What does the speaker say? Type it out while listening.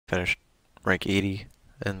finished rank 80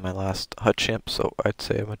 in my last HUT champ, so I'd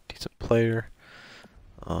say I'm a decent player.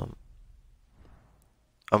 Um,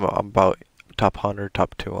 I'm about top 100,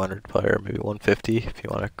 top 200 player, maybe 150 if you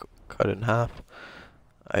want to cut it in half.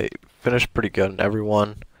 I finished pretty good in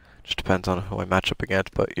everyone. Just depends on who I match up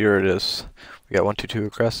against, but here it is. We got 122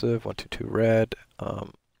 aggressive, 122 red,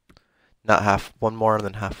 not half, one more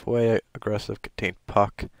than halfway aggressive, contained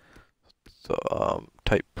puck. So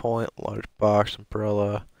tight point, large box,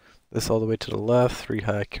 umbrella. This all the way to the left, 3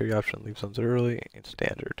 high, carry option, leave zones early, and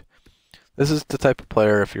standard. This is the type of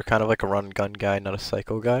player if you're kind of like a run and gun guy, not a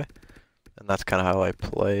psycho guy, and that's kind of how I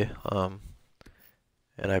play.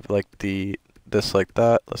 And I've liked this like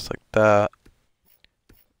that, this like that,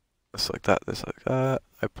 this like that, this like that.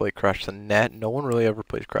 I play crash the net. No one really ever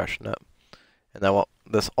plays crash the net. And I want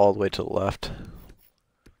this all the way to the left,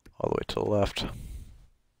 all the way to the left.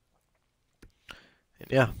 And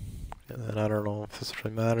yeah, and then I don't know if this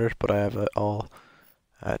really matters, but I have it all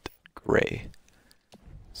at gray.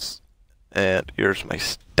 And here's my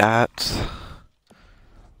stats.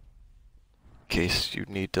 In case you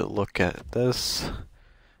need to look at this.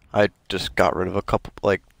 I just got rid of a couple,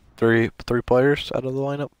 like three players out of the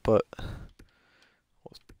lineup, but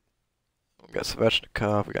we got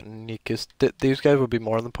Svechnikov, we got Nikis. These guys would be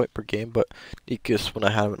more than point per game, but Nikis, when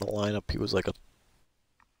I had him in the lineup, he was like a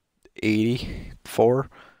 84.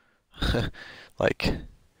 Like,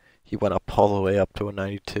 he went up all the way up to a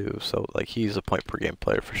 92, so like he's a point per game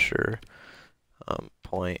player for sure.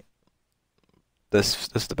 Point. This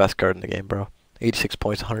is the best card in the game, bro. 86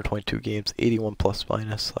 points, 122 games, 81 plus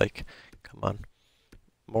minus. Like, come on.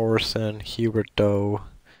 Morrison, Huberdeau,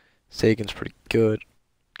 Sagan's pretty good.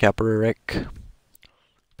 Gaborik,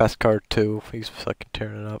 best card too. He's fucking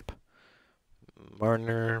tearing it up.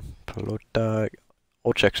 Marner, Pelota,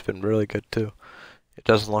 Olczyk's been really good too. It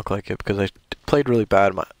doesn't look like it because I played really bad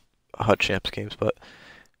in my HUT Champs games, but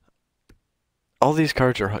all these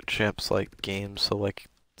cards are HUT Champs like games, so like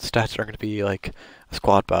stats are going to be like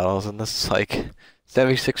squad battles, and this is like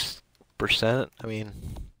 76%. I mean,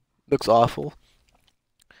 looks awful,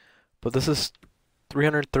 but this is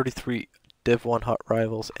 333 Div 1 HUT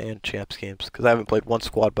Rivals and Champs games because I haven't played one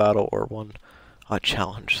squad battle or one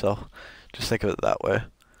challenge, so just think of it that way.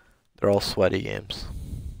 They're all sweaty games.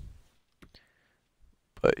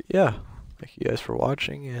 But yeah, thank you guys for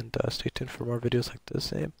watching, and stay tuned for more videos like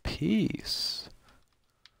this, and peace.